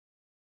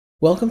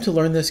Welcome to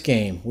Learn This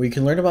Game, where you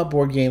can learn about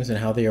board games and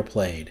how they are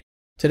played.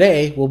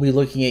 Today, we'll be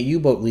looking at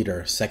U-Boat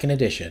Leader, 2nd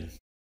edition.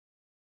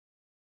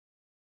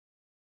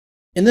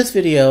 In this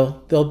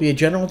video, there'll be a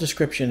general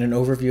description and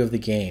overview of the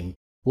game.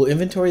 We'll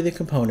inventory the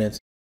components,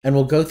 and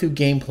we'll go through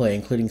gameplay,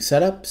 including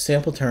setup,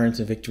 sample turns,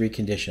 and victory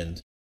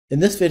conditions. In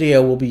this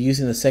video, we'll be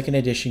using the 2nd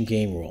edition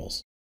game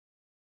rules.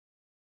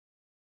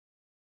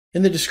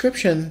 In the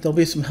description, there'll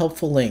be some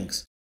helpful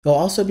links. There'll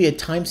also be a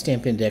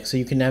timestamp index so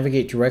you can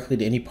navigate directly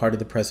to any part of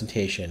the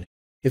presentation.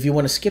 If you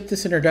want to skip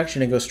this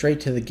introduction and go straight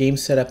to the game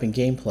setup and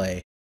gameplay,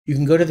 you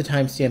can go to the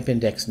timestamp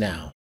index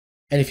now.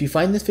 And if you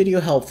find this video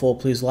helpful,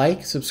 please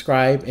like,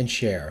 subscribe, and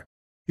share.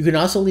 You can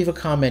also leave a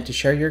comment to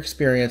share your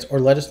experience or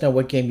let us know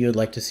what game you would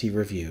like to see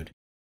reviewed.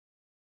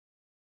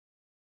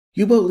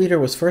 U-Boat Leader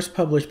was first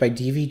published by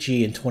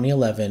DVG in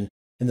 2011,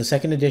 and the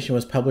 2nd edition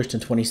was published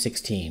in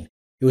 2016.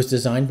 It was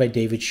designed by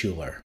David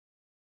Schuler.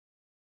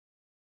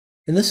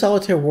 In this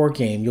solitaire war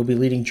game, you'll be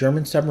leading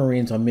German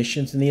submarines on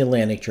missions in the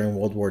Atlantic during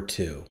World War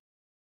II.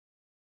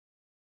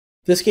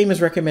 This game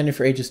is recommended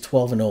for ages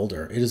 12 and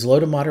older. It is low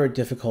to moderate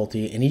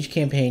difficulty, and each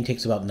campaign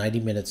takes about 90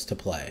 minutes to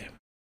play.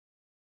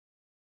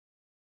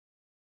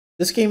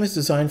 This game is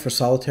designed for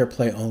solitaire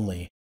play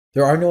only.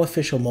 There are no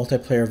official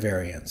multiplayer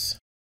variants.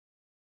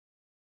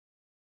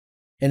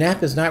 An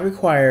app is not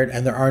required,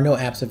 and there are no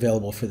apps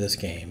available for this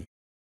game.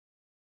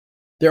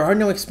 There are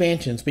no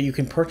expansions, but you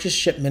can purchase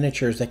ship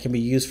miniatures that can be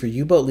used for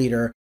U-Boat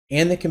Leader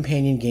and the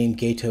companion game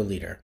Gato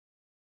Leader.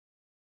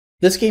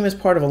 This game is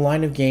part of a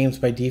line of games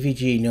by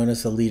DVG known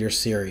as the Leader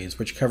series,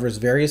 which covers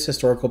various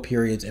historical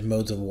periods and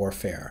modes of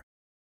warfare.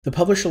 The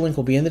publisher link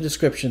will be in the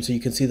description so you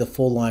can see the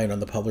full line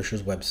on the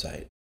publisher's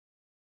website.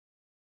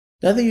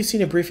 Now that you've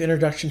seen a brief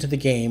introduction to the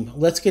game,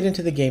 let's get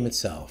into the game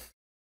itself.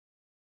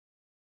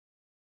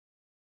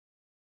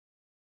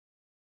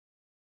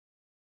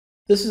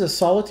 This is a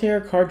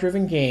solitaire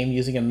card-driven game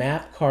using a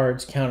map,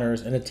 cards,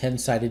 counters, and a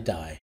 10-sided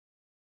die.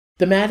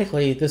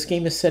 Thematically, this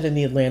game is set in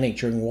the Atlantic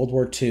during World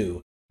War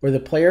II, where the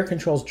player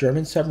controls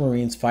German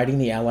submarines fighting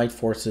the Allied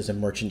forces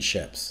and merchant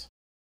ships.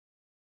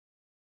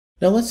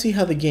 Now let's see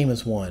how the game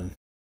is won.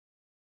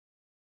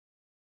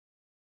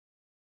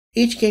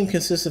 Each game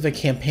consists of a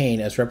campaign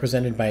as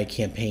represented by a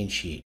campaign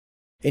sheet.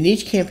 In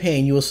each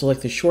campaign, you will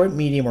select the short,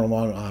 medium, or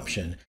long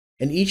option,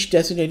 and each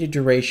designated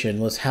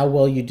duration lists how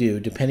well you do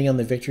depending on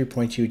the victory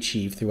points you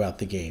achieve throughout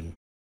the game.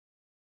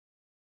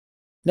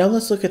 Now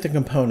let's look at the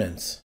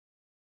components.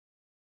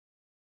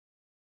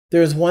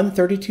 There is one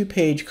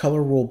 32-page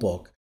color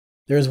rulebook.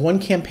 There is one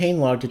campaign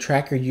log to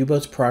track your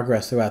U-boat's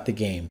progress throughout the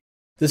game.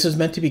 This is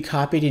meant to be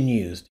copied and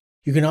used.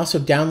 You can also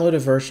download a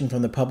version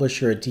from the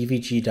publisher at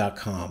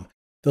dvg.com.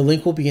 The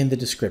link will be in the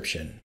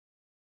description.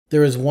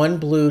 There is one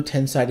blue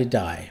 10-sided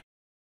die.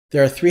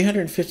 There are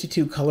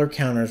 352 color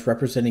counters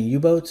representing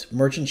U-boats,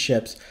 merchant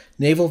ships,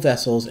 naval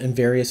vessels, and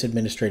various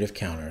administrative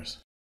counters.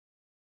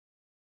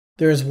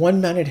 There is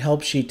one mounted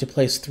help sheet to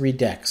place 3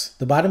 decks.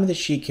 The bottom of the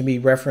sheet can be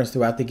referenced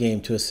throughout the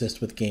game to assist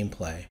with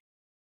gameplay.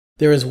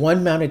 There is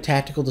one mounted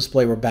tactical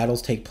display where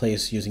battles take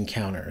place using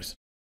counters.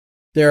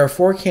 There are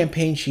 4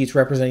 campaign sheets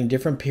representing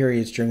different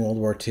periods during World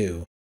War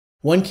II.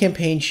 One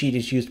campaign sheet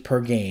is used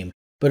per game,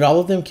 but all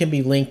of them can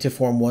be linked to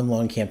form one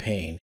long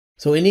campaign,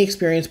 so any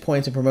experience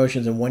points and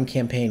promotions in one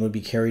campaign would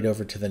be carried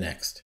over to the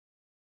next.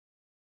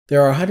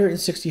 There are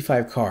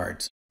 165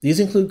 cards. These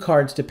include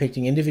cards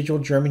depicting individual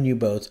German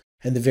U-boats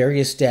and the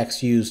various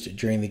decks used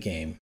during the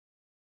game.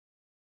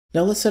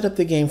 Now let's set up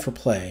the game for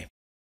play.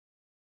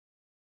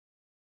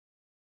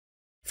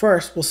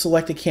 First, we'll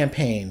select a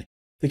campaign.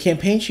 The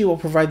campaign sheet will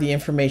provide the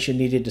information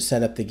needed to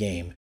set up the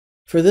game.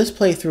 For this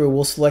playthrough,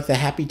 we'll select the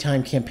Happy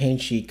Time campaign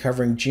sheet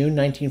covering June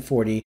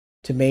 1940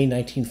 to May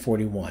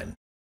 1941.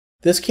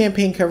 This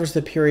campaign covers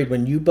the period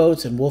when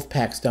U-boats and wolf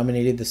packs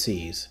dominated the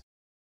seas.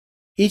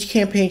 Each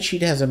campaign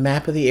sheet has a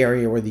map of the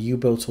area where the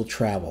U-boats will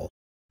travel.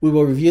 We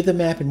will review the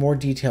map in more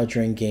detail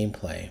during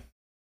gameplay.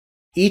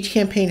 Each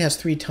campaign has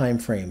 3 time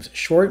frames,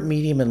 short,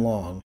 medium, and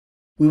long.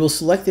 We will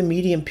select the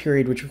medium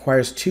period, which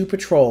requires 2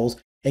 patrols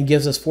and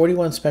gives us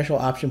 41 special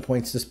option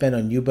points to spend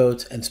on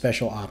U-boats and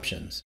special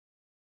options.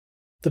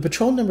 The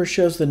patrol number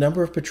shows the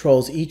number of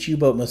patrols each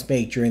U-boat must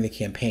make during the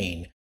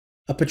campaign.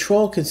 A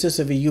patrol consists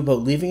of a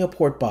U-boat leaving a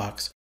port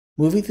box,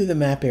 moving through the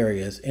map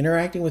areas,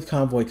 interacting with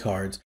convoy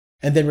cards,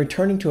 and then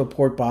returning to a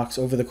port box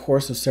over the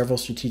course of several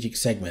strategic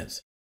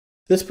segments.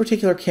 This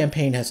particular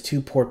campaign has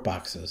 2 port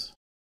boxes.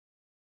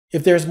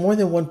 If there is more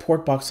than one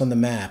port box on the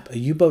map, a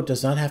U-boat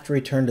does not have to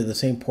return to the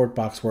same port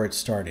box where it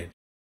started.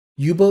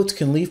 U-boats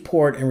can leave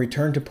port and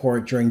return to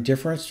port during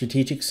different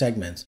strategic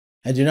segments,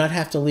 and do not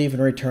have to leave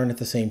and return at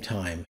the same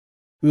time.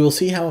 We will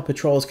see how a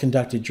patrol is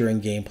conducted during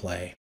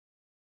gameplay.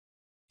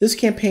 This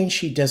campaign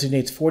sheet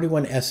designates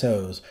 41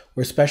 SOs,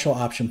 or special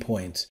option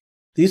points.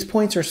 These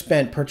points are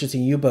spent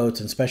purchasing U-boats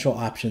and special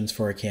options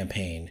for a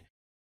campaign.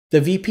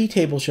 The VP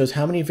table shows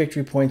how many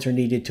victory points are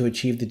needed to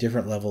achieve the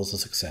different levels of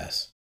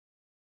success.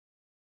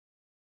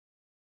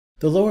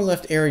 The lower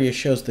left area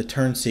shows the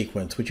turn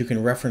sequence, which you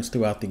can reference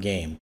throughout the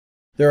game.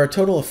 There are a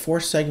total of 4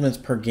 segments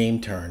per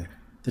game turn.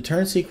 The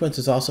turn sequence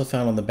is also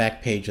found on the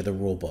back page of the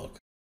rulebook.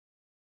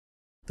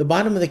 The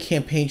bottom of the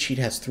campaign sheet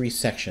has 3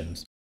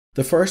 sections.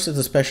 The first is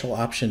the special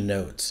option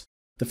notes.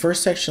 The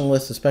first section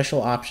lists the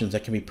special options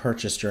that can be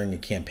purchased during a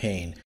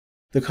campaign.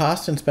 The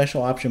cost and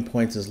special option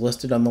points is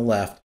listed on the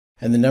left,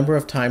 and the number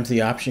of times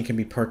the option can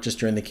be purchased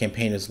during the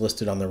campaign is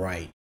listed on the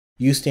right.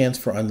 U stands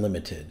for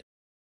unlimited.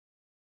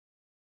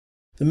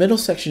 The middle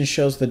section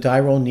shows the die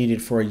roll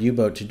needed for a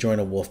U-boat to join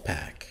a wolf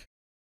pack.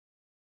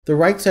 The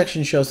right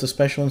section shows the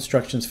special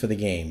instructions for the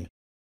game.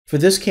 For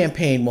this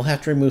campaign, we'll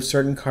have to remove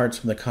certain cards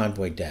from the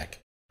convoy deck.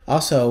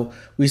 Also,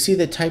 we see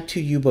that Type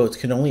II U-boats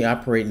can only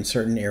operate in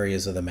certain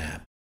areas of the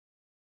map.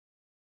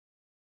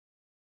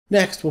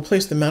 Next, we'll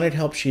place the mounted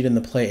help sheet in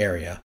the play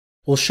area.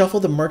 We'll shuffle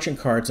the merchant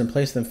cards and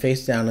place them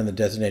face down in the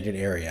designated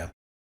area.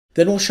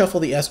 Then we'll shuffle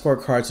the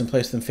escort cards and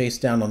place them face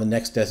down on the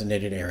next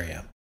designated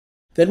area.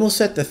 Then we'll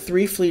set the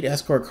 3 fleet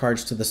escort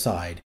cards to the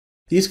side.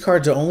 These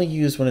cards are only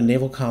used when a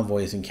naval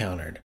convoy is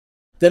encountered.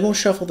 Then we'll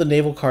shuffle the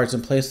naval cards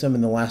and place them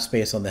in the last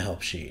space on the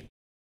help sheet.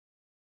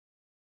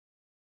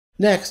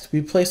 Next,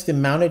 we place the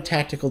mounted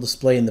tactical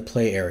display in the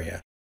play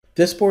area.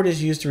 This board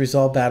is used to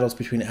resolve battles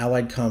between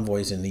allied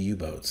convoys and the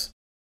U-boats.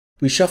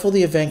 We shuffle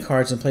the event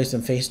cards and place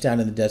them face down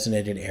in the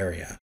designated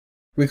area.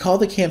 Recall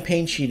the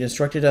campaign sheet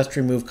instructed us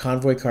to remove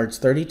convoy cards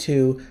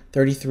 32,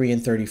 33,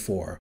 and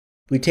 34.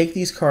 We take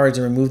these cards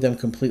and remove them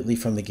completely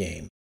from the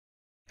game.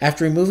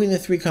 After removing the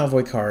 3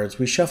 convoy cards,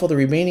 we shuffle the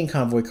remaining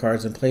convoy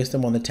cards and place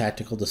them on the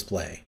tactical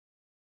display.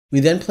 We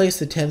then place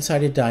the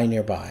 10-sided die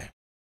nearby.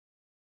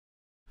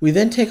 We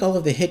then take all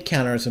of the hit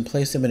counters and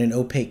place them in an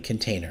opaque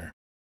container.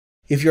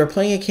 If you are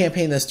playing a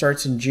campaign that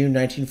starts in June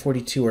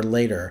 1942 or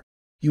later,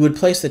 you would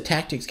place the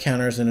tactics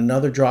counters in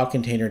another draw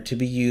container to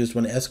be used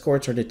when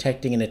escorts are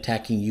detecting and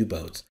attacking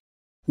U-boats.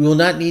 We will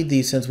not need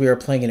these since we are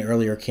playing an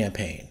earlier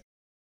campaign.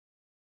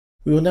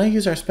 We will now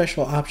use our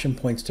special option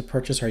points to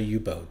purchase our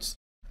U-boats.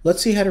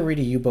 Let's see how to read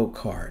a U-boat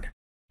card.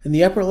 In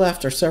the upper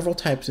left are several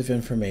types of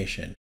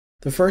information.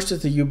 The first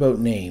is the U-boat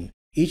name.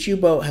 Each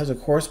U-boat has a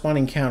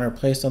corresponding counter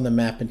placed on the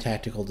map and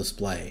tactical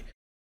display.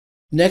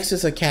 Next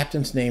is a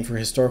captain's name for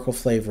historical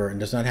flavor and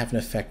does not have an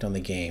effect on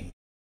the game.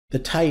 The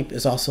type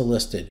is also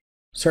listed.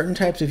 Certain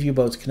types of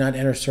U-boats cannot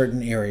enter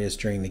certain areas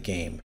during the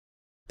game.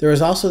 There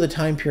is also the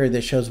time period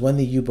that shows when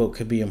the U-boat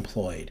could be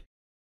employed.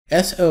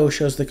 SO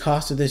shows the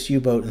cost of this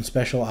U-boat and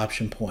special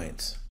option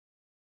points.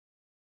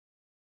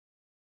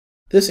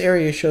 This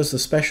area shows the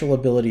special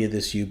ability of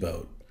this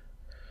U-boat.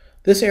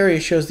 This area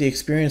shows the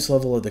experience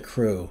level of the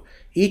crew.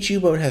 Each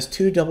U-boat has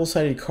 2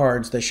 double-sided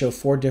cards that show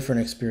 4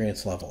 different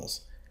experience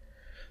levels.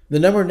 The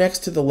number next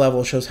to the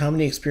level shows how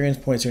many experience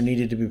points are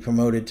needed to be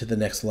promoted to the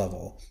next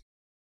level.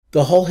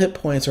 The hull hit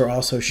points are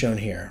also shown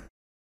here.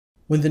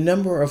 When the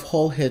number of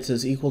hull hits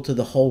is equal to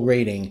the hull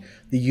rating,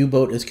 the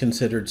U-boat is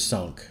considered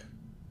sunk.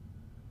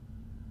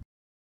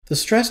 The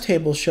stress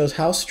table shows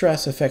how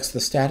stress affects the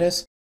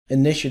status,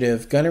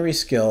 initiative, gunnery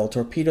skill,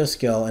 torpedo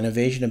skill, and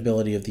evasion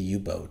ability of the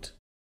U-boat.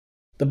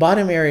 The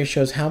bottom area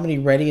shows how many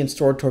ready and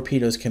stored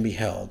torpedoes can be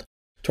held.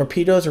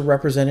 Torpedoes are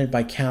represented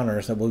by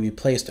counters that will be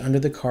placed under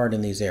the card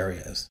in these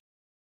areas.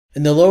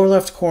 In the lower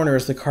left corner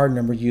is the card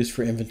number used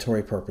for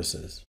inventory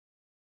purposes.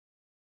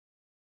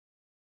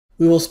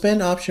 We will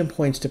spend option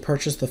points to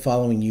purchase the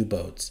following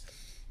U-boats: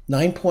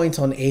 9 points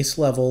on ace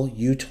level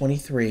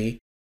U-23,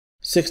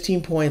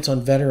 16 points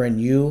on veteran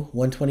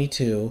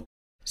U-122,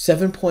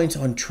 7 points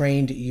on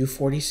trained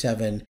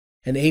U-47,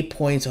 and 8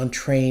 points on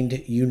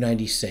trained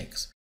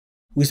U-96.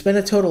 We spend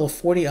a total of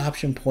 40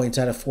 option points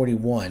out of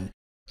 41,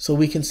 so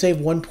we can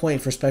save 1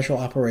 point for special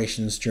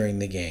operations during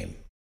the game.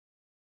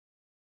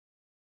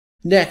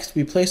 Next,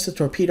 we place the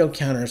torpedo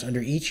counters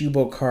under each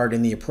U-boat card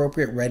in the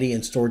appropriate ready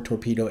and stored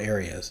torpedo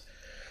areas.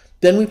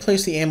 Then we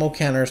place the ammo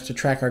counters to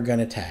track our gun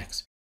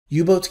attacks.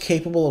 U-boats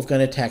capable of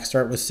gun attack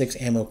start with 6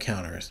 ammo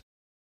counters.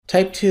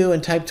 Type 2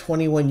 and Type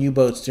 21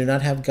 U-boats do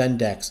not have gun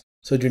decks,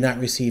 so do not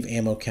receive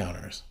ammo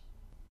counters.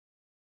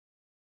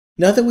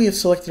 Now that we have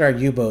selected our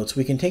U-boats,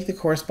 we can take the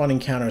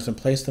corresponding counters and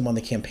place them on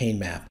the campaign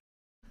map.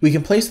 We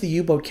can place the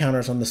U-boat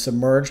counters on the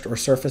submerged or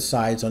surface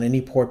sides on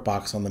any port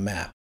box on the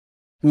map.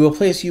 We will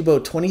place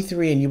U-boat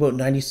 23 and U-boat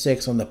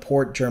 96 on the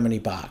Port Germany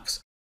box.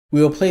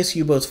 We will place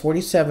U-boats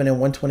 47 and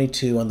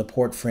 122 on the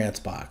Port France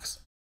box.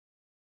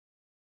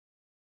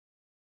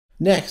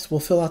 Next, we'll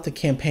fill out the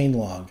campaign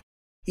log.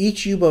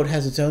 Each U-boat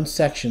has its own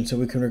section so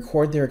we can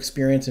record their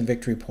experience and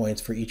victory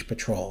points for each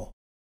patrol.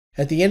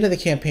 At the end of the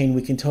campaign,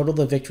 we can total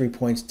the victory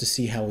points to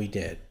see how we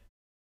did.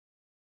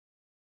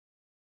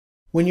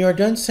 When you are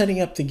done setting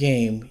up the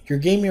game, your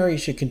game area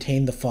should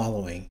contain the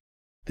following: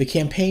 the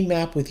campaign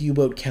map with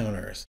U-boat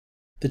counters,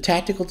 the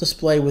tactical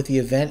display with the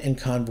event and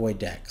convoy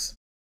decks,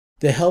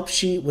 the help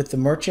sheet with the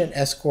merchant,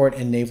 escort,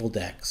 and naval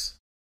decks,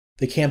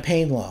 the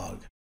campaign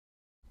log,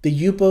 the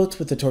U-boats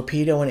with the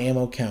torpedo and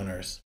ammo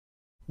counters,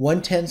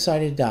 1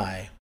 10-sided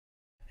die,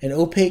 an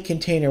opaque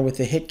container with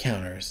the hit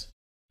counters,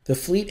 the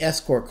fleet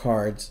escort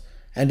cards,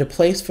 and a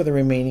place for the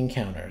remaining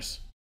counters.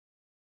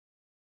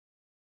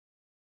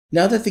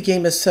 Now that the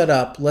game is set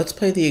up, let's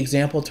play the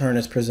example turn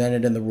as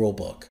presented in the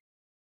rulebook.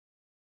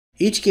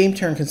 Each game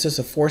turn consists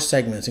of 4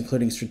 segments,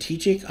 including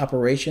strategic,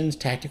 operations,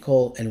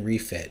 tactical, and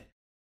refit.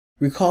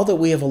 Recall that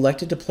we have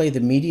elected to play the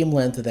medium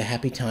length of the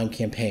Happy Time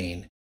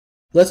campaign.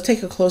 Let's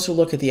take a closer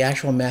look at the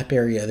actual map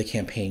area of the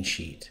campaign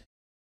sheet.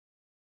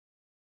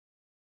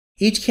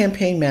 Each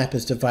campaign map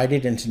is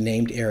divided into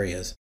named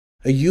areas.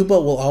 A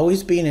U-boat will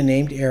always be in a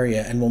named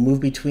area and will move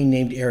between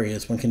named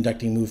areas when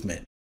conducting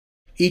movement.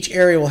 Each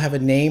area will have a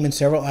name and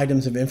several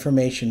items of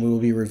information we will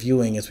be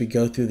reviewing as we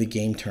go through the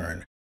game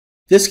turn.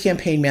 This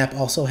campaign map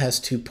also has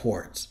 2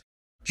 ports.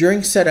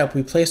 During setup,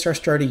 we placed our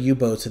starter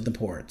U-boats in the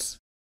ports.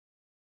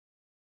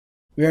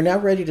 We are now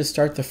ready to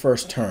start the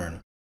first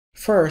turn.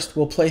 First,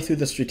 we'll play through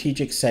the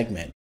strategic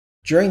segment.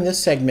 During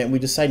this segment, we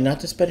decide not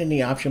to spend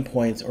any option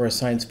points or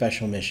assign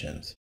special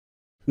missions.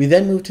 We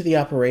then move to the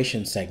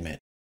operations segment.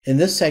 In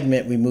this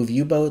segment, we move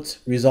U-boats,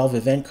 resolve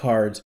event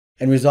cards,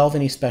 and resolve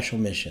any special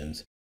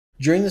missions.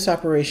 During this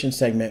operations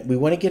segment, we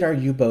want to get our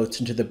U-boats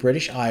into the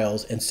British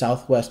Isles and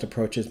Southwest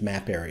Approaches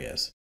map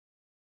areas.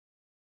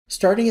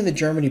 Starting in the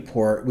Germany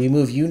port, we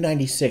move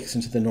U-96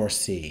 into the North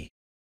Sea.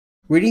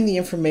 Reading the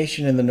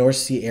information in the North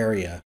Sea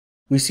area,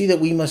 we see that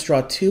we must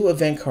draw 2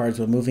 event cards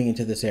when moving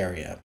into this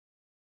area.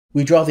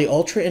 We draw the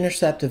Ultra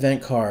Intercept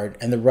event card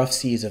and the Rough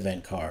Seas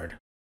event card.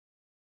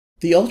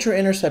 The Ultra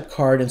Intercept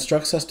card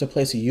instructs us to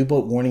place a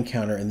U-boat warning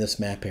counter in this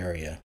map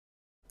area.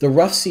 The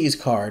Rough Seas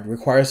card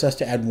requires us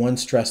to add 1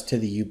 stress to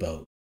the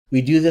U-boat.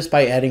 We do this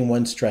by adding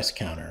 1 stress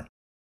counter.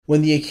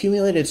 When the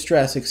accumulated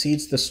stress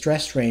exceeds the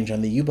stress range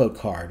on the U-boat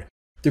card,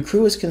 the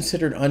crew is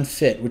considered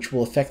unfit, which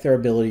will affect their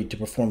ability to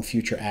perform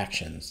future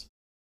actions.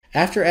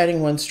 After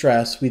adding 1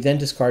 stress, we then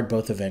discard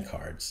both event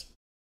cards.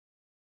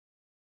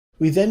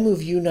 We then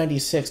move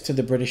U-96 to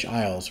the British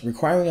Isles,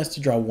 requiring us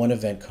to draw 1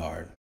 event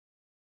card.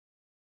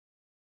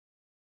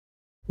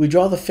 We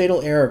draw the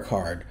Fatal Error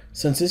card.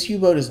 Since this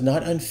U-boat is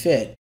not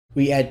unfit,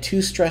 we add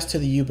 2 stress to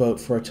the U-boat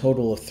for a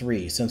total of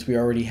 3, since we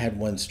already had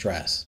 1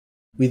 stress.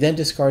 We then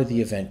discard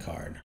the event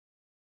card.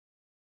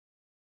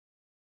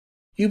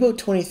 U-boat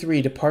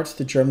 23 departs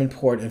the German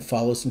port and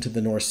follows into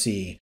the North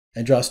Sea,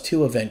 and draws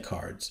 2 event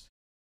cards.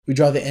 We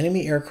draw the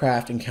enemy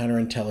aircraft and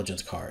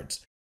counterintelligence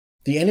cards.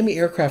 The enemy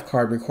aircraft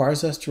card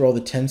requires us to roll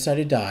the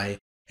 10-sided die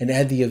and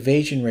add the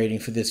evasion rating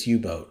for this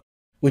U-boat,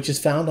 which is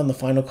found on the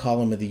final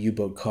column of the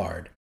U-boat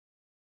card.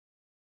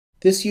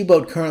 This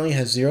U-boat currently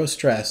has 0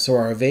 stress, so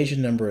our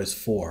evasion number is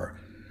 4.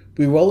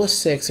 We roll a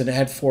 6 and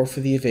add 4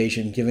 for the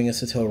evasion, giving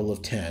us a total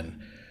of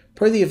 10.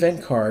 Per the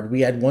event card,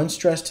 we add 1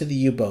 stress to the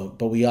U-boat,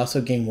 but we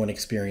also gain 1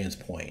 experience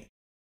point.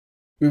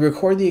 We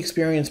record the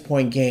experience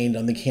point gained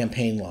on the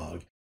campaign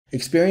log.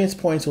 Experience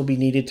points will be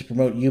needed to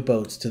promote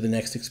U-boats to the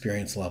next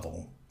experience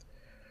level.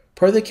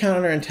 Per the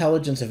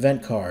counterintelligence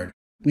event card,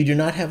 we do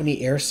not have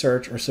any air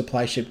search or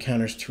supply ship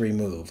counters to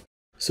remove,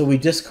 so we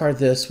discard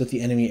this with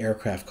the enemy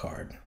aircraft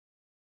card.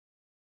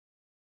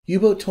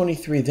 U-boat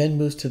 23 then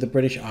moves to the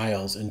British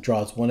Isles and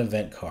draws 1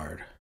 event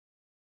card.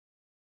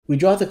 We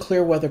draw the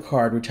clear weather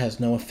card, which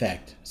has no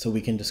effect, so we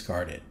can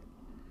discard it.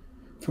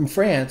 From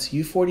France,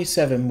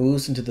 U-47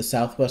 moves into the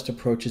Southwest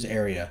Approaches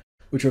area,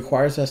 which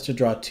requires us to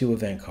draw 2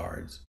 event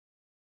cards.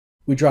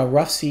 We draw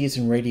Rough Seas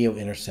and Radio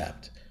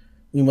Intercept.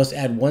 We must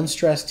add 1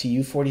 stress to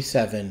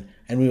U-47,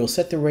 and we will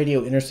set the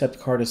Radio Intercept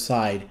card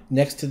aside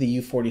next to the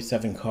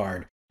U-47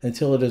 card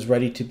until it is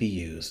ready to be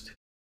used.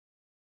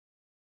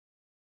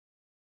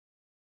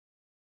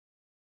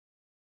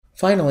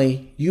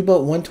 Finally,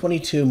 U-boat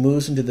 122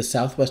 moves into the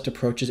Southwest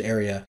Approaches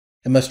area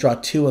and must draw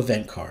 2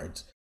 event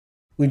cards.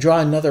 We draw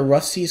another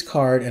Rough Seas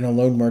card and a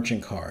Lone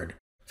Merchant card.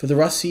 For the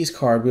Rough Seas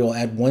card, we will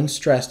add 1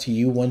 stress to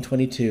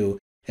U-122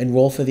 and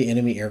roll for the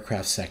enemy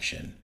aircraft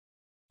section.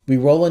 We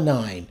roll a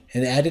 9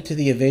 and add it to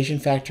the evasion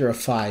factor of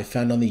 5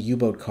 found on the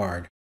U-boat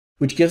card,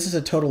 which gives us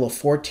a total of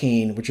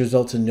 14, which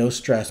results in no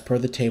stress per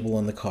the table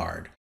on the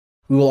card.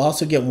 We will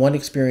also get 1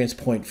 experience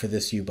point for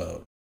this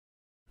U-boat.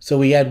 So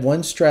we add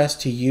 1 stress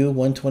to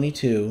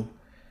U-122,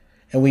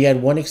 and we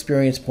add 1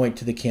 experience point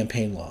to the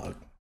campaign log.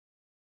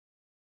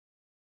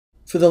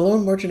 For the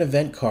Lone Merchant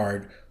event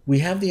card, we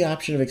have the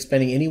option of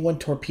expending any 1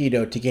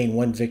 torpedo to gain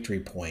 1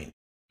 victory point.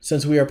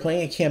 Since we are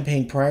playing a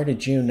campaign prior to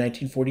June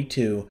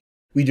 1942,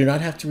 we do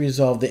not have to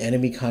resolve the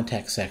enemy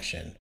contact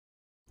section.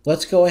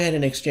 Let's go ahead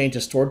and exchange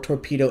a stored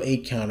torpedo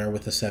 8 counter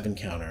with a 7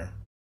 counter.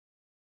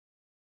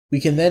 We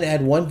can then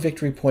add 1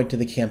 victory point to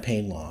the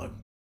campaign log.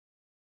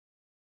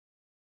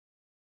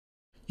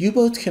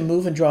 U-boats can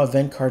move and draw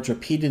event cards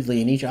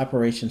repeatedly in each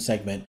operation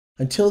segment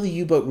until the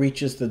U-boat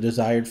reaches the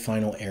desired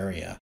final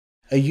area.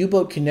 A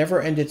U-boat can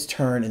never end its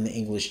turn in the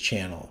English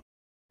Channel.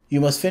 You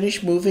must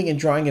finish moving and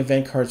drawing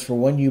event cards for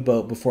 1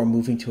 U-boat before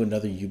moving to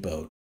another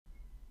U-boat.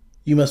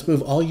 You must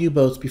move all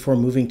U-boats before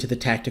moving to the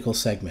tactical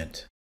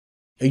segment.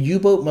 A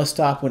U-boat must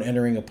stop when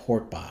entering a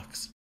port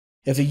box.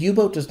 If a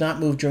U-boat does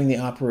not move during the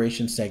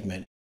operation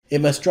segment,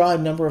 it must draw a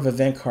number of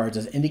event cards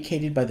as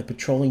indicated by the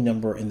patrolling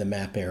number in the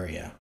map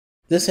area.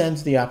 This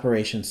ends the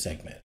operations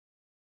segment.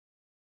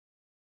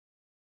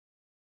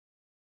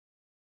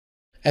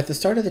 At the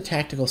start of the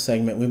tactical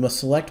segment, we must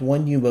select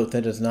 1 U-boat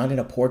that is not in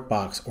a port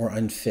box or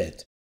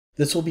unfit.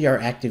 This will be our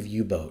active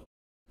U-boat.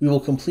 We will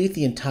complete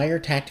the entire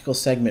tactical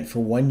segment for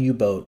one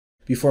U-boat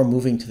before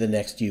moving to the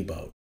next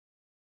U-boat.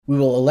 We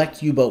will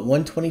elect U-boat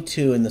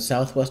 122 in the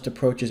southwest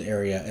approaches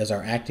area as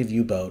our active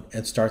U-boat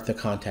and start the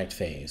contact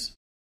phase.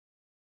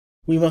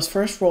 We must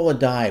first roll a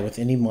die with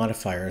any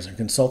modifiers and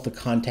consult the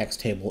contacts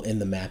table in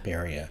the map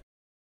area.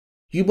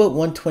 U-boat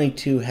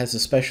 122 has the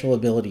special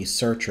ability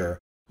Searcher,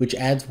 which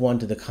adds 1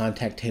 to the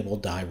contact table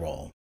die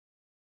roll.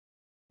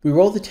 We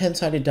roll the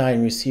 10-sided die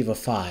and receive a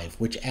 5,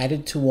 which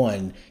added to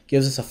 1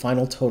 gives us a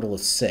final total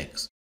of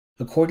 6.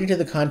 According to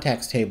the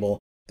contacts table,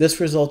 this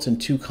results in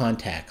 2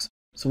 contacts,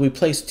 so we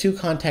place 2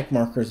 contact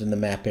markers in the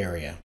map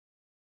area.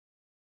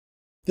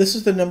 This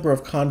is the number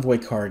of convoy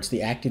cards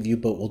the active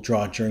U-boat will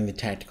draw during the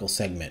tactical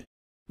segment.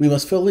 We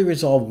must fully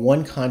resolve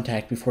 1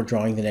 contact before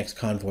drawing the next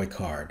convoy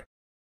card.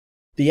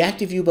 The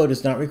active U-boat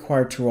is not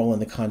required to roll in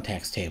the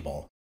contacts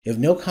table. If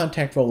no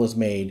contact roll is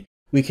made,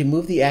 we can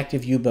move the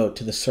active U-boat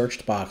to the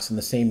searched box in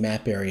the same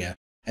map area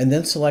and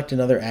then select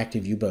another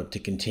active U-boat to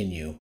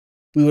continue.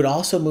 We would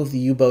also move the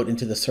U-boat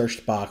into the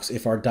searched box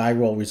if our die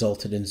roll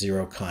resulted in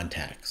 0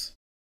 contacts.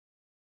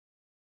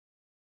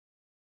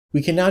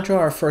 We can now draw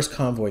our first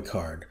convoy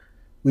card.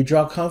 We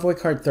draw convoy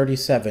card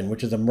 37,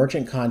 which is a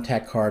merchant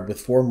contact card with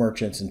 4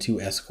 merchants and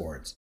 2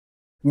 escorts.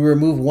 We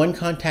remove 1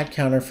 contact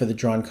counter for the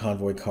drawn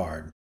convoy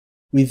card.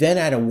 We then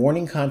add a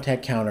warning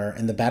contact counter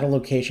and the battle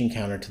location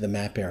counter to the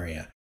map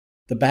area.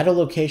 The battle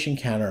location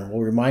counter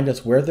will remind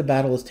us where the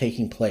battle is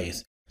taking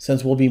place,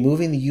 since we'll be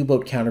moving the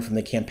U-boat counter from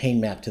the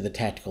campaign map to the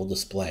tactical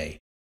display.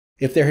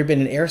 If there had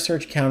been an air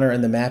search counter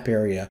in the map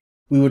area,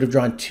 we would have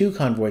drawn 2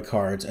 convoy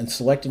cards and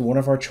selected one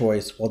of our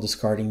choice while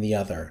discarding the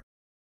other.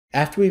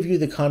 After we view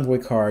the convoy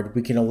card,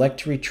 we can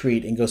elect to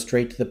retreat and go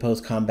straight to the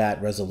post-combat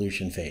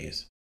resolution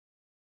phase.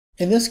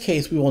 In this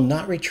case, we will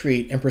not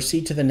retreat and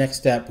proceed to the next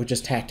step, which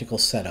is tactical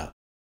setup.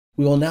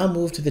 We will now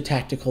move to the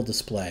tactical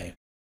display.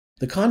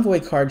 The convoy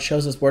card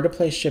shows us where to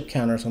place ship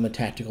counters on the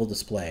tactical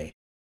display.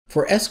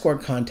 For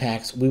escort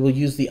contacts, we will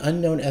use the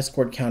unknown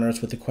escort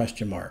counters with the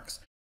question marks.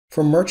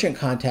 For merchant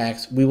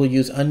contacts, we will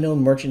use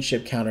unknown merchant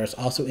ship counters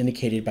also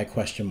indicated by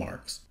question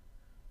marks.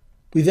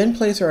 We then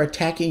place our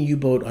attacking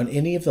U-boat on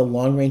any of the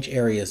long-range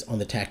areas on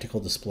the tactical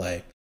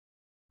display.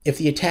 If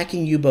the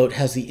attacking U-boat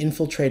has the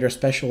infiltrator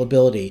special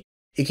ability,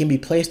 it can be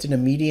placed in a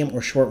medium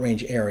or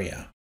short-range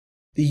area.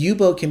 The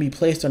U-boat can be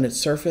placed on its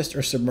surfaced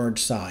or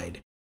submerged side.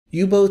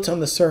 U-boats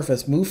on the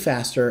surface move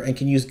faster and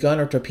can use gun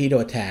or torpedo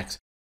attacks,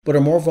 but are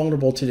more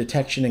vulnerable to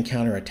detection and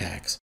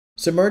counterattacks.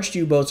 Submerged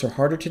U-boats are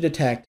harder to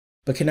detect,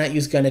 but cannot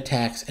use gun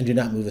attacks and do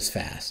not move as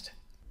fast.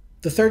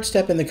 The third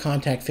step in the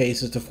contact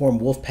phase is to form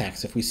wolf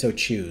packs if we so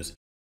choose.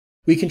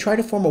 We can try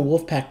to form a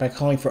wolf pack by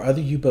calling for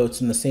other U-boats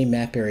in the same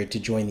map area to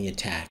join the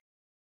attack.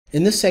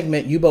 In this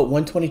segment, U-boat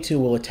 122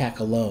 will attack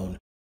alone,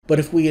 but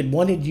if we had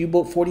wanted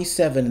U-boat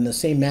 47 in the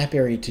same map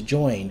area to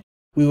join,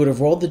 we would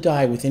have rolled the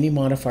die with any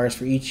modifiers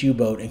for each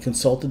U-boat and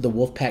consulted the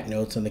wolf pack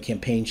notes on the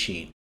campaign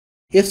sheet.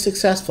 If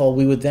successful,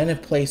 we would then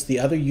have placed the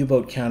other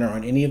U-boat counter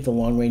on any of the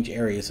long-range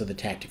areas of the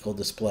tactical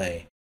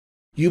display.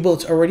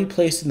 U-boats already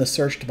placed in the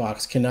searched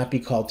box cannot be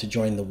called to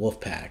join the wolf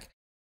pack.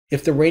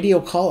 If the radio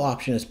call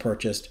option is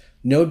purchased,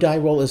 no die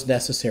roll is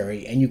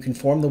necessary and you can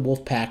form the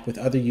wolf pack with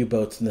other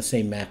U-boats in the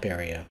same map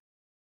area.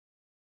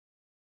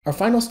 Our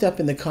final step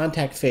in the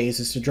contact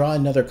phase is to draw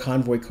another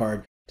convoy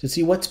card to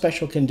see what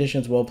special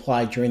conditions will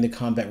apply during the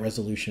combat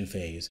resolution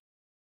phase.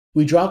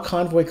 We draw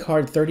convoy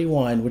card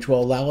 31, which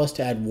will allow us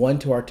to add 1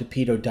 to our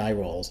torpedo die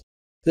rolls.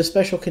 This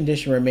special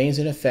condition remains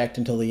in effect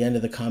until the end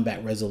of the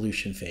combat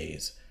resolution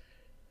phase.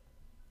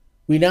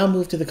 We now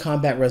move to the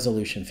combat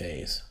resolution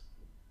phase.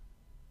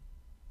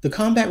 The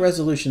combat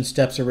resolution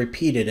steps are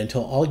repeated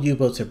until all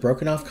U-boats have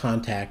broken off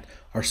contact,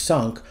 are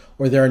sunk,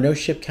 or there are no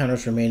ship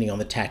counters remaining on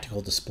the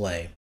tactical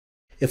display.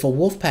 If a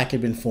wolf pack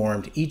had been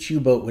formed, each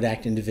U-boat would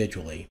act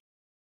individually.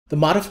 The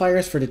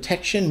modifiers for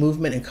detection,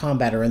 movement, and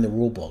combat are in the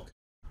rulebook,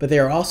 but they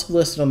are also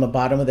listed on the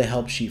bottom of the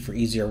help sheet for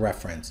easier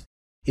reference.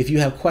 If you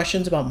have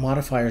questions about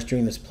modifiers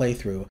during this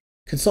playthrough,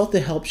 consult the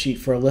help sheet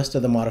for a list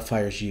of the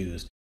modifiers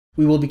used.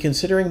 We will be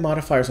considering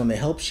modifiers on the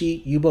help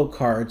sheet, U-boat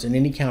cards, and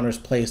any counters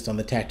placed on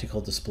the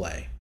tactical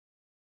display.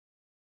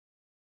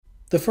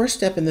 The first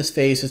step in this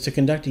phase is to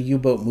conduct a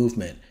U-boat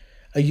movement.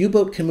 A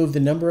U-boat can move the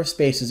number of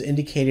spaces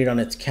indicated on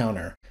its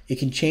counter. It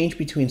can change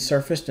between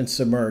surfaced and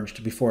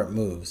submerged before it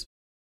moves.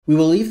 We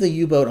will leave the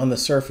U-boat on the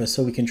surface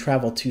so we can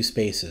travel 2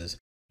 spaces.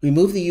 We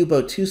move the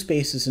U-boat 2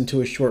 spaces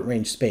into a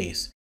short-range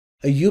space.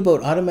 A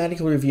U-boat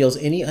automatically reveals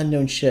any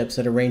unknown ships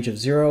at a range of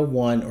 0,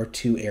 1, or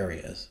 2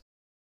 areas.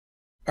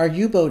 Our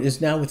U-boat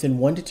is now within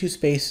 1 to 2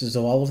 spaces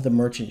of all of the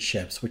merchant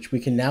ships, which we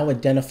can now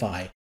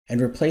identify and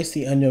replace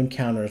the unknown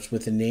counters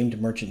with the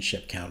named merchant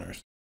ship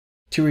counters.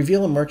 To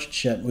reveal a merchant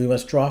ship, we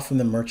must draw from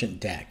the merchant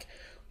deck.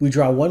 We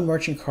draw 1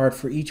 merchant card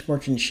for each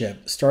merchant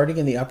ship, starting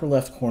in the upper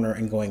left corner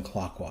and going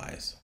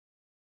clockwise.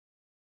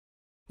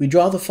 We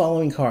draw the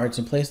following cards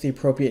and place the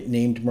appropriate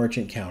named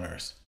merchant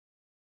counters.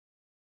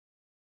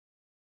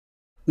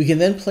 We can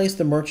then place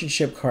the merchant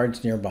ship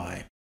cards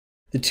nearby.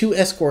 The 2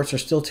 escorts are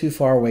still too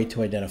far away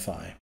to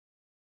identify.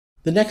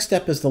 The next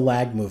step is the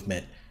lag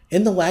movement.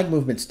 In the lag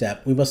movement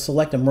step, we must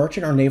select a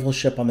merchant or naval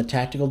ship on the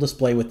tactical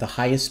display with the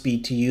highest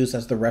speed to use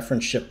as the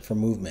reference ship for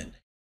movement.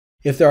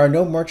 If there are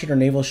no merchant or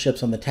naval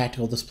ships on the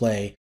tactical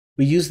display,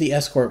 we use the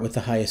escort with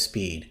the highest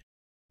speed.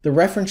 The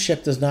reference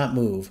ship does not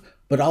move,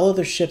 but all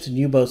other ships and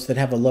U-boats that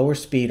have a lower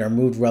speed are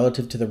moved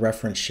relative to the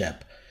reference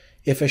ship.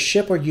 If a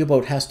ship or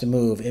U-boat has to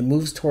move, it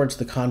moves towards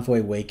the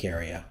convoy wake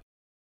area.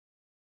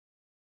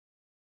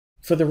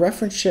 For the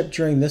reference ship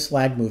during this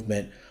lag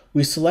movement,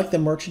 we select the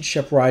merchant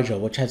ship Rigel,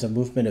 which has a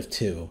movement of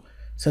 2.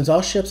 Since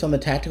all ships on the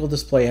tactical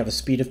display have a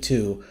speed of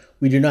 2,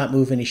 we do not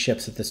move any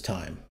ships at this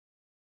time.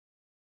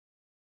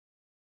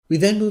 We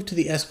then move to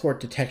the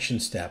escort detection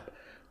step.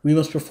 We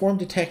must perform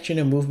detection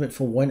and movement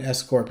for one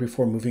escort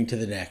before moving to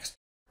the next.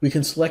 We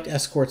can select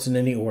escorts in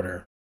any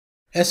order.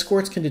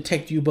 Escorts can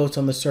detect U-boats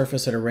on the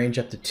surface at a range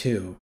up to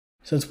 2.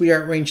 Since we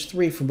are at range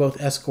 3 for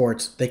both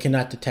escorts, they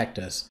cannot detect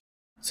us.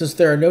 Since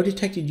there are no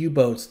detected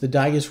U-boats, the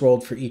die is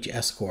rolled for each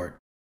escort.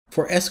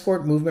 For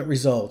escort movement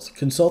results,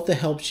 consult the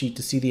help sheet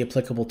to see the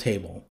applicable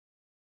table.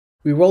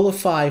 We roll a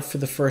 5 for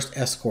the first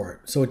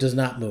escort, so it does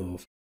not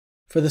move.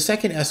 For the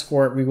second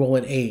escort, we roll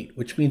an 8,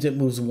 which means it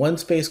moves 1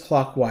 space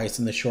clockwise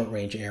in the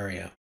short-range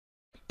area.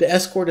 The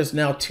escort is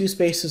now 2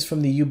 spaces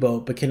from the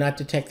U-boat, but cannot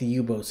detect the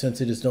U-boat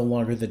since it is no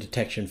longer the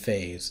detection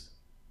phase.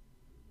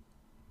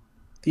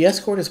 The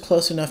escort is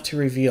close enough to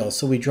reveal,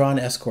 so we draw an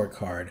escort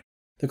card.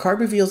 The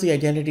card reveals the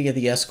identity of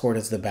the escort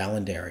as the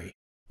ballandary.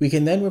 We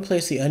can then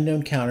replace the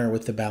unknown counter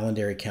with the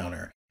ballandary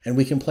counter, and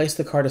we can place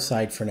the card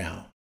aside for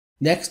now.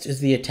 Next is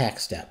the attack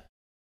step.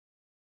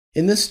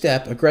 In this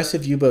step,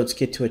 aggressive U-boats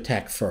get to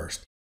attack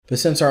first, but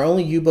since our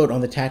only U-boat on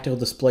the tactical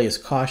display is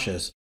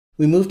cautious,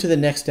 we move to the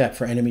next step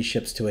for enemy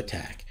ships to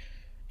attack.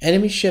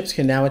 Enemy ships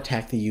can now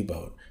attack the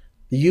U-boat.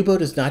 The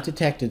U-boat is not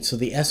detected, so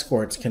the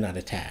escorts cannot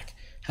attack.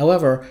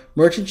 However,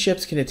 merchant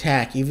ships can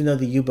attack even though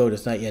the U-boat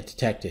is not yet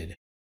detected.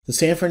 The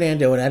San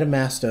Fernando and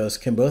Adamastos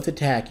can both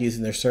attack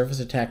using their surface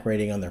attack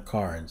rating on their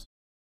cards.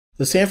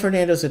 The San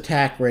Fernando's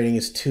attack rating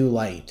is 2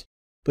 light,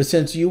 but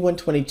since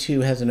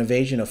U-122 has an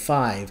evasion of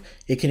 5,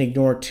 it can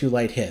ignore 2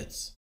 light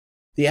hits.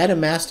 The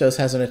Adamastos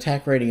has an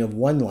attack rating of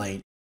 1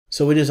 light,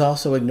 so it is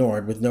also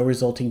ignored with no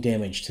resulting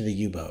damage to the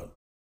U-boat.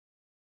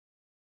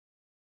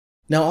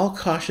 Now all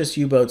cautious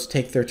U-boats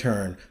take their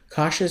turn.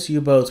 Cautious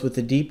U-boats with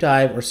the deep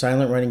dive or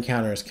silent running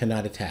counters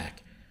cannot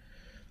attack.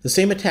 The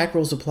same attack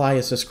rules apply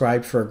as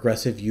described for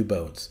aggressive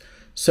U-boats.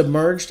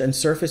 Submerged and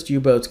surfaced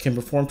U-boats can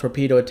perform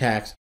torpedo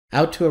attacks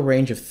out to a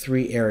range of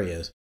 3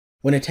 areas.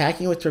 When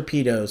attacking with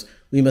torpedoes,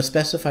 we must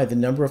specify the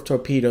number of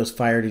torpedoes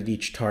fired at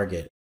each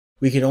target.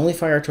 We can only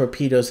fire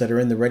torpedoes that are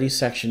in the ready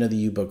section of the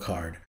U-boat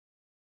card.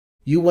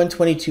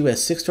 U-122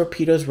 has 6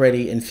 torpedoes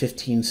ready and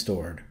 15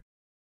 stored.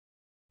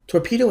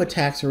 Torpedo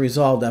attacks are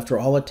resolved after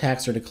all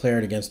attacks are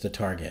declared against a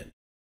target.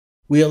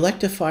 We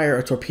elect to fire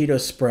a torpedo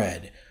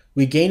spread.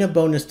 We gain a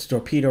bonus to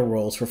torpedo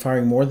rolls for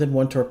firing more than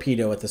 1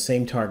 torpedo at the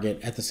same target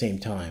at the same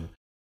time.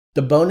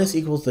 The bonus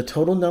equals the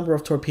total number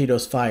of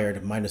torpedoes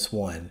fired minus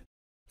 1.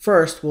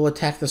 First, we'll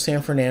attack the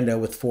San Fernando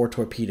with 4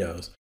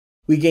 torpedoes.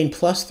 We gain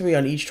 +3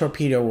 on each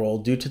torpedo roll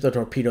due to the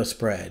torpedo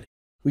spread.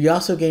 We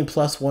also gain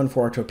 +1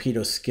 for our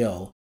torpedo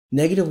skill,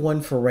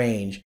 -1 for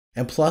range,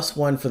 and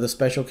 +1 for the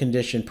special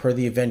condition per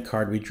the event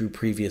card we drew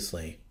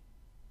previously.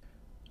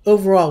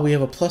 Overall, we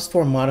have a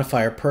 +4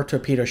 modifier per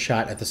torpedo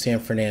shot at the San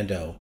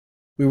Fernando.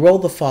 We roll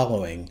the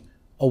following: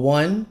 a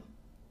 1,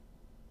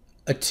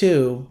 a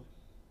 2,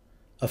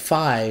 a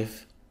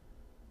 5,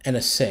 and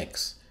a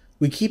 6.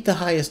 We keep the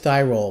highest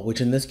die roll, which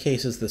in this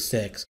case is the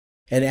 6,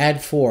 and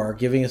add 4,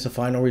 giving us a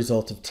final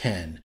result of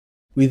 10.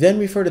 We then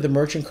refer to the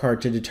merchant card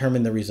to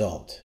determine the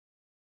result.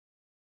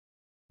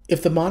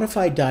 If the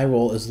modified die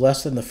roll is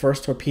less than the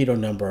first torpedo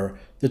number,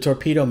 the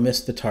torpedo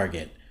missed the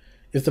target.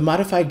 If the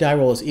modified die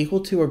roll is equal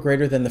to or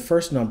greater than the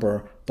first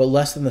number, but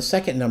less than the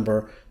second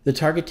number, the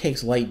target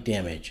takes light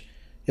damage.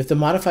 If the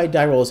modified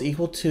die roll is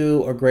equal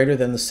to or greater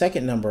than the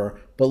second number,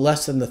 but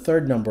less than the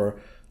third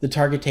number, the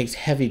target takes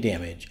heavy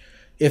damage.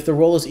 If the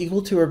roll is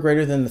equal to or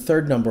greater than the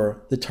third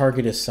number, the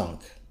target is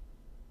sunk.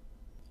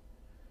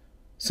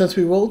 Since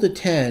we rolled a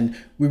 10,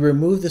 we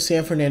remove the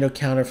San Fernando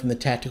counter from the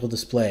tactical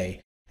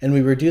display, and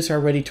we reduce our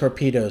ready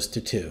torpedoes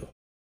to 2.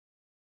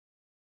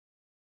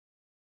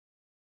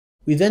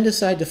 We then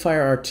decide to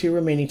fire our 2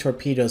 remaining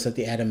torpedoes at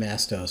the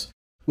Adamastos,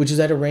 which is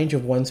at a range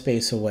of 1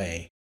 space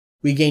away.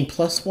 We gain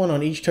 +1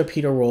 on each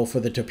torpedo roll for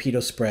the torpedo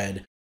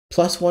spread,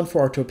 +1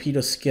 for our torpedo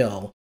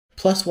skill,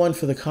 +1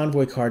 for the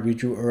convoy card we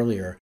drew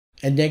earlier,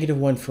 and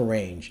 -1 for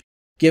range,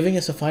 giving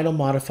us a final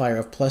modifier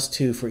of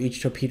 +2 for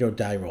each torpedo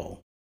die roll.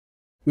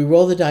 We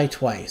roll the die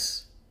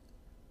twice.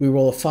 We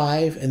roll a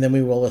 5 and then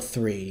we roll a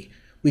 3.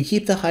 We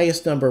keep the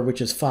highest number,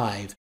 which is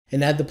 5,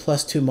 and add the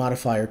 +2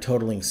 modifier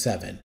totaling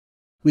 7.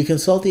 We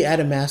consult the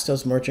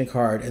Adamastos merchant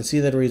card and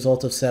see that a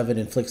result of 7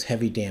 inflicts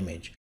heavy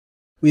damage.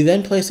 We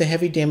then place a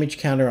heavy damage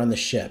counter on the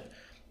ship.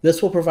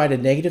 This will provide a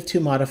 -2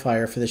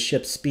 modifier for the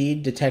ship's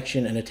speed,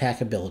 detection, and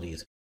attack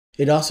abilities.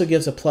 It also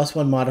gives a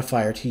 +1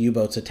 modifier to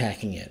U-boats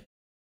attacking it.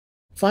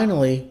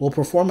 Finally, we'll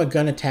perform a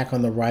gun attack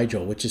on the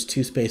Rigel, which is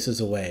 2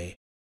 spaces away.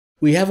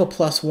 We have a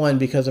 +1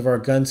 because of our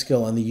gun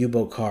skill on the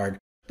U-boat card,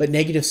 but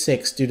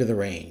 -6 due to the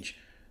range.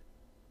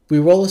 We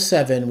roll a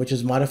 7, which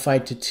is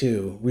modified to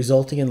 2,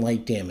 resulting in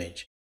light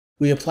damage.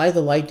 We apply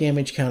the light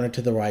damage counter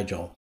to the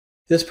Rigel.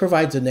 This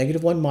provides a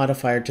 -1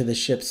 modifier to the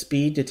ship's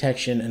speed,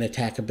 detection, and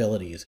attack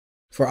abilities.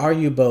 For our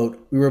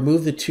U-boat, we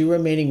remove the 2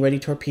 remaining ready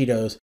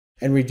torpedoes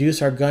and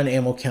reduce our gun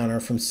ammo counter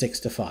from 6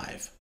 to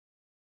 5.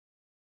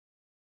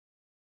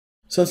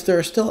 Since there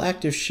are still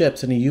active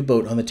ships and a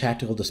U-boat on the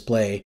tactical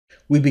display,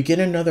 we begin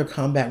another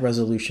combat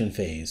resolution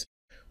phase.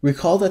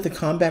 Recall that the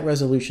combat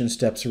resolution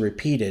steps are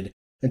repeated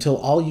until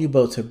all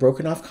U-boats have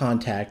broken off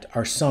contact,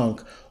 are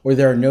sunk, or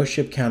there are no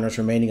ship counters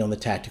remaining on the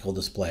tactical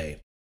display.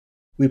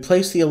 We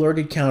place the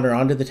alerted counter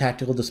onto the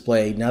tactical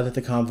display now that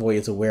the convoy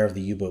is aware of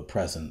the U-boat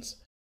presence.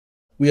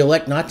 We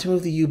elect not to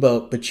move the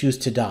U-boat but choose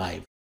to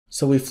dive,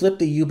 so we flip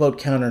the U-boat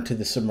counter to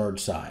the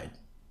submerged side.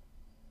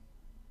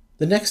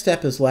 The next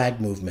step is lag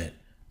movement.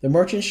 The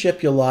merchant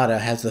ship Yolata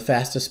has the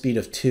fastest speed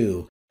of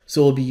 2,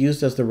 so will be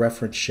used as the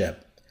reference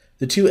ship.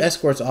 The 2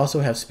 escorts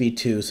also have speed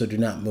 2, so do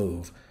not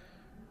move.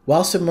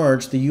 While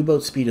submerged, the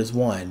U-boat speed is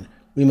 1.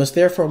 We must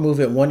therefore move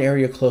it 1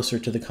 area closer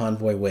to the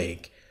convoy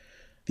wake.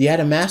 The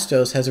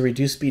Adamastos has a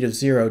reduced speed of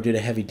 0 due to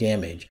heavy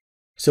damage,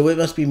 so it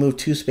must be moved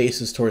 2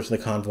 spaces towards the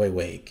convoy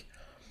wake.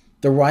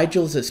 The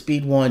Rigel is at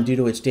speed 1 due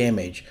to its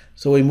damage,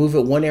 so we move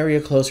it 1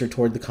 area closer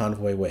toward the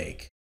convoy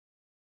wake.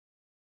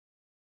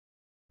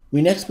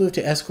 We next move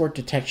to escort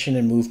detection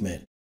and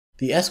movement.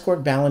 The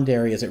escort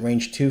Ballandary is at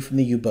range 2 from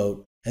the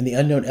U-boat, and the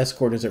unknown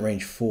escort is at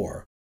range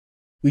 4.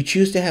 We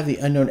choose to have the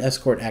unknown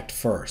escort act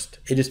first.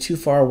 It is too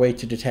far away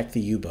to detect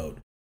the U-boat.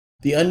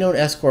 The unknown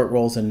escort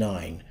rolls a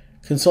 9.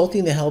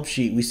 Consulting the help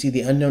sheet, we see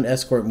the unknown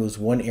escort moves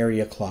 1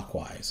 area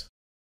clockwise.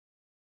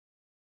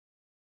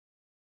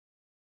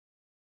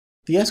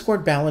 The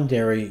escort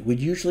Ballandary would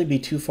usually be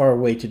too far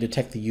away to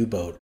detect the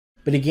U-boat,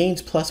 but it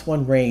gains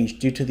 +1 range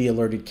due to the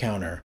alerted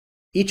counter.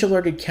 Each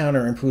alerted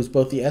counter improves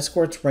both the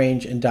escort's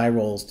range and die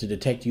rolls to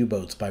detect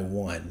U-boats by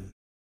 1.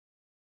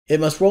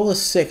 It must roll a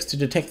 6 to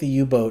detect the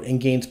U-boat and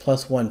gains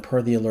 +1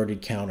 per the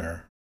alerted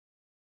counter.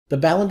 The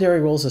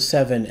Ballandary rolls a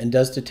 7 and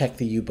does detect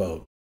the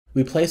U-boat.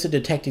 We place a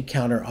detected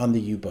counter on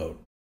the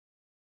U-boat.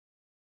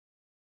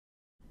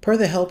 Per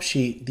the help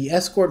sheet, the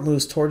escort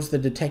moves towards the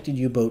detected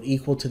U-boat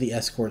equal to the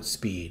escort's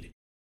speed.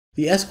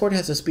 The escort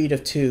has a speed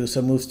of 2,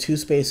 so moves 2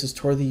 spaces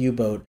toward the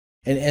U-boat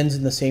and ends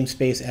in the same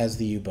space as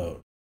the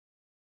U-boat.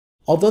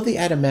 Although the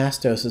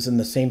Adamastos is in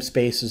the same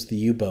space as the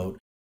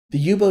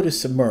U-boat is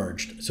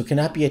submerged, so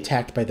cannot be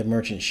attacked by the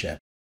merchant ship.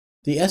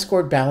 The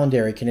escort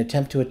Ballandary can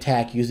attempt to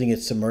attack using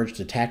its submerged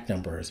attack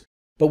numbers,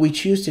 but we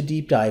choose to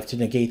deep dive to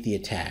negate the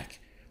attack.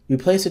 We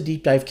place a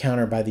deep dive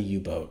counter by the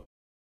U-boat.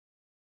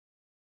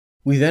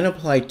 We then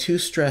apply 2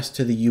 stress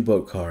to the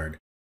U-boat card.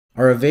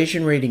 Our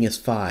evasion rating is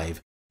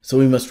 5, so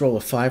we must roll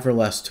a 5 or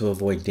less to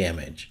avoid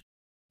damage.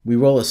 We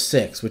roll a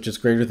 6, which is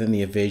greater than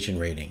the evasion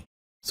rating,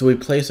 so we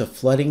place a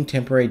flooding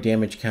temporary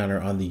damage counter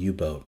on the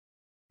U-boat.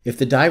 If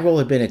the die roll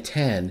had been a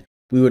 10,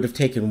 we would have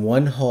taken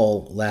 1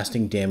 hull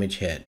lasting damage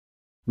hit.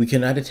 We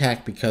cannot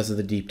attack because of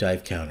the deep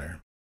dive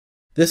counter.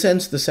 This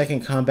ends the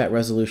second combat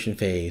resolution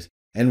phase,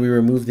 and we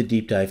remove the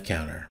deep dive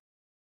counter.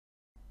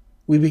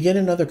 We begin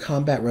another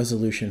combat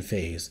resolution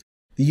phase.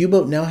 The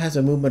U-boat now has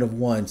a movement of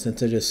 1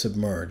 since it is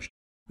submerged.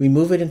 We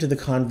move it into the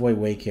convoy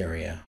wake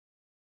area.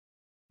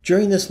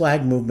 During this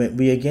lag movement,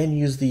 we again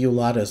use the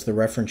Yolata as the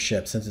reference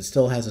ship since it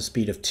still has a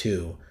speed of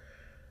 2.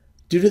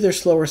 Due to their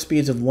slower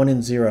speeds of 1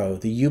 and 0,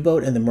 the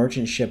U-boat and the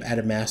merchant ship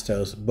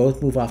Adamastos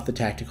both move off the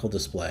tactical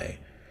display.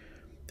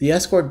 The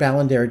escort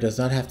Ballandary does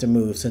not have to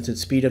move since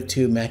its speed of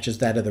 2 matches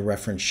that of the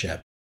reference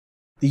ship.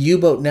 The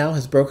U-boat now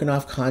has broken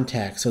off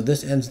contact, so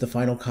this ends the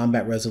final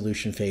combat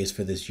resolution phase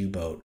for this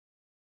U-boat.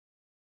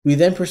 We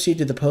then proceed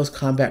to the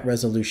post-combat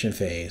resolution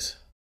phase.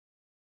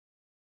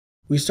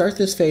 We start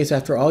this phase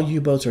after all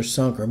U-boats are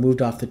sunk or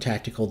moved off the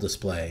tactical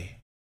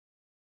display.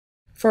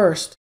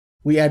 First,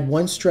 we add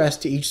 1 stress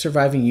to each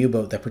surviving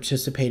U-boat that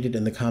participated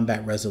in the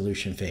combat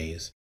resolution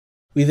phase.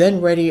 We then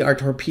ready our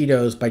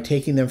torpedoes by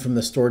taking them from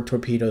the stored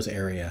torpedoes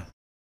area.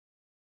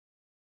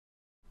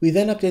 We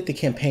then update the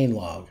campaign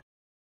log.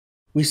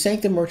 We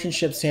sank the merchant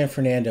ship San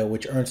Fernando,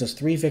 which earns us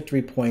 3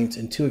 victory points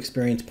and 2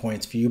 experience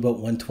points for U-boat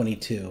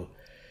 122.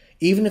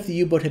 Even if the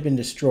U-boat had been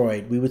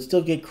destroyed, we would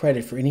still get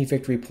credit for any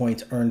victory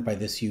points earned by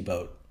this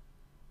U-boat.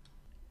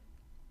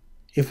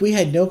 If we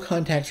had no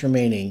contacts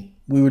remaining,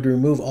 we would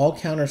remove all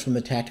counters from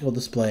the tactical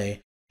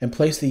display and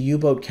place the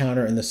U-boat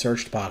counter in the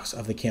searched box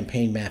of the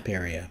campaign map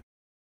area.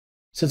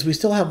 Since we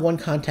still have 1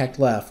 contact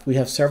left, we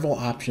have several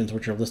options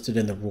which are listed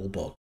in the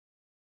rulebook.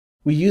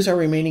 We use our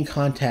remaining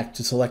contact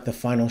to select the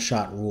final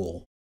shot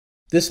rule.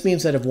 This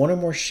means that if 1 or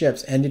more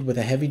ships ended with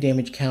a heavy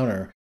damage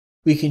counter,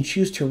 we can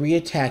choose to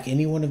re-attack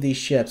any one of these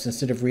ships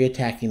instead of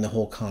re-attacking the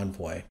whole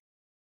convoy.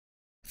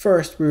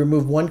 First, we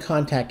remove 1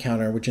 contact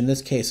counter, which in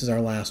this case is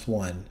our last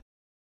one.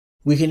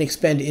 We can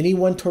expend any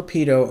 1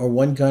 torpedo or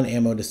 1 gun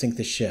ammo to sink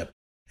the ship.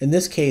 In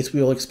this case,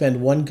 we will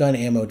expend 1 gun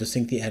ammo to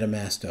sink the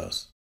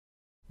Adamastos.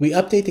 We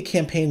update the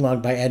campaign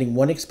log by adding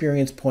 1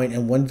 experience point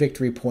and 1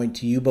 victory point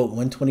to U-Boat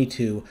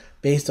 122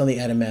 based on the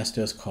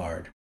Adamastos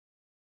card.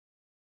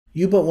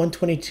 U-Boat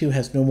 122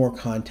 has no more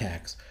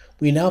contacts.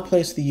 We now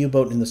place the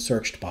U-Boat in the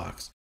searched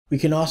box. We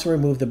can also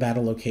remove the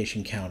battle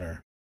location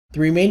counter. The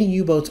remaining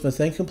U-Boats must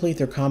then complete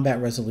their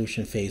combat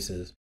resolution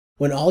phases.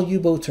 When all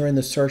U-Boats are in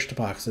the searched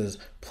boxes,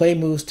 play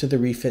moves to the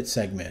refit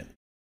segment.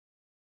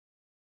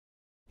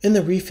 In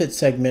the refit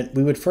segment,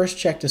 we would first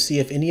check to see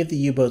if any of the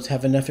U-Boats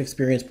have enough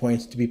experience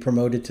points to be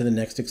promoted to the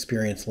next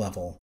experience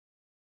level.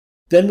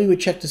 Then we would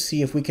check to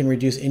see if we can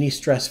reduce any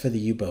stress for the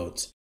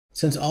U-Boats.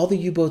 Since all the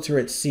U-Boats are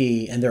at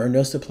sea and there are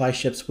no supply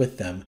ships with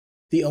them,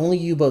 the only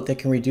U-Boat that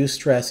can reduce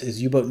stress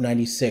is U-Boat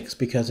 96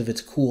 because of its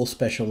cool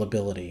special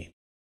ability.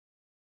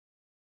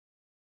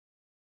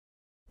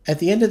 At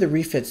the end of the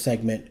refit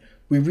segment,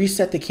 we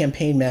reset the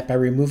campaign map by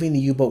removing the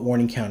U-Boat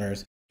warning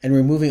counters and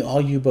removing all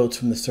U-Boats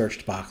from the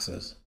searched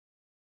boxes.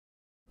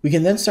 We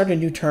can then start a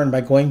new turn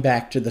by going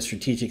back to the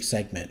strategic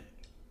segment.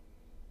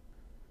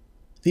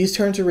 These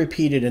turns are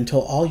repeated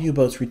until all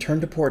U-Boats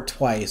return to port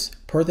twice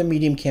per the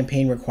medium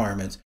campaign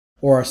requirements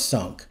or are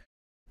sunk.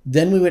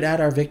 Then we would add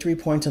our victory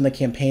points on the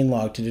campaign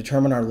log to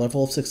determine our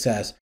level of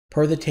success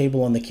per the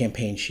table on the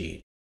campaign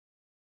sheet.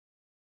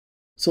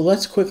 So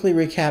let's quickly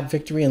recap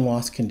victory and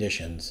loss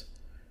conditions.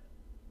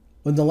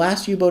 When the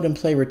last U-Boat in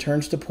play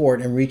returns to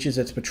port and reaches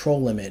its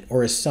patrol limit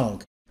or is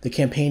sunk, the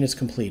campaign is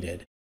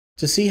completed.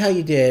 To see how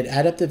you did,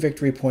 add up the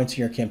victory points in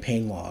your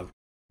campaign log.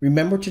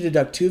 Remember to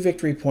deduct 2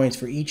 victory points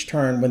for each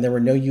turn when there were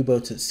no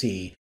U-Boats at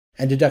sea,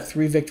 and deduct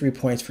 3 victory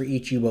points for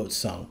each U-Boat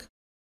sunk.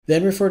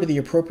 Then refer to the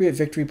appropriate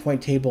victory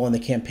point table on the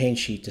campaign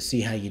sheet to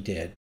see how you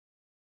did.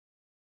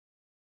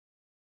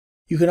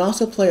 You can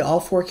also play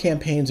all 4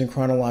 campaigns in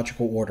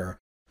chronological order.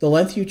 The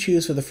length you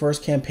choose for the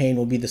first campaign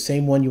will be the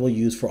same one you will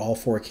use for all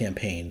 4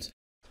 campaigns.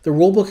 The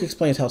rulebook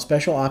explains how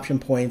special option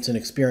points and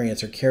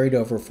experience are carried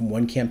over from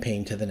one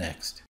campaign to the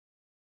next.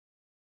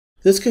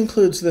 This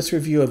concludes this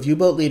review of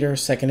U-Boat Leader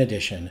 2nd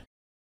Edition.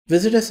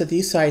 Visit us at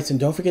these sites and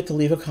don't forget to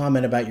leave a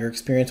comment about your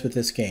experience with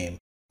this game,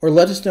 or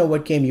let us know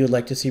what game you would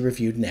like to see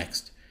reviewed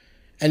next.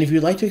 And if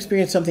you'd like to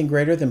experience something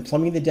greater than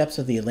plumbing the depths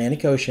of the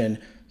Atlantic Ocean,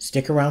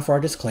 stick around for our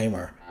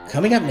disclaimer.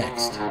 Coming up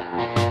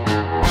next.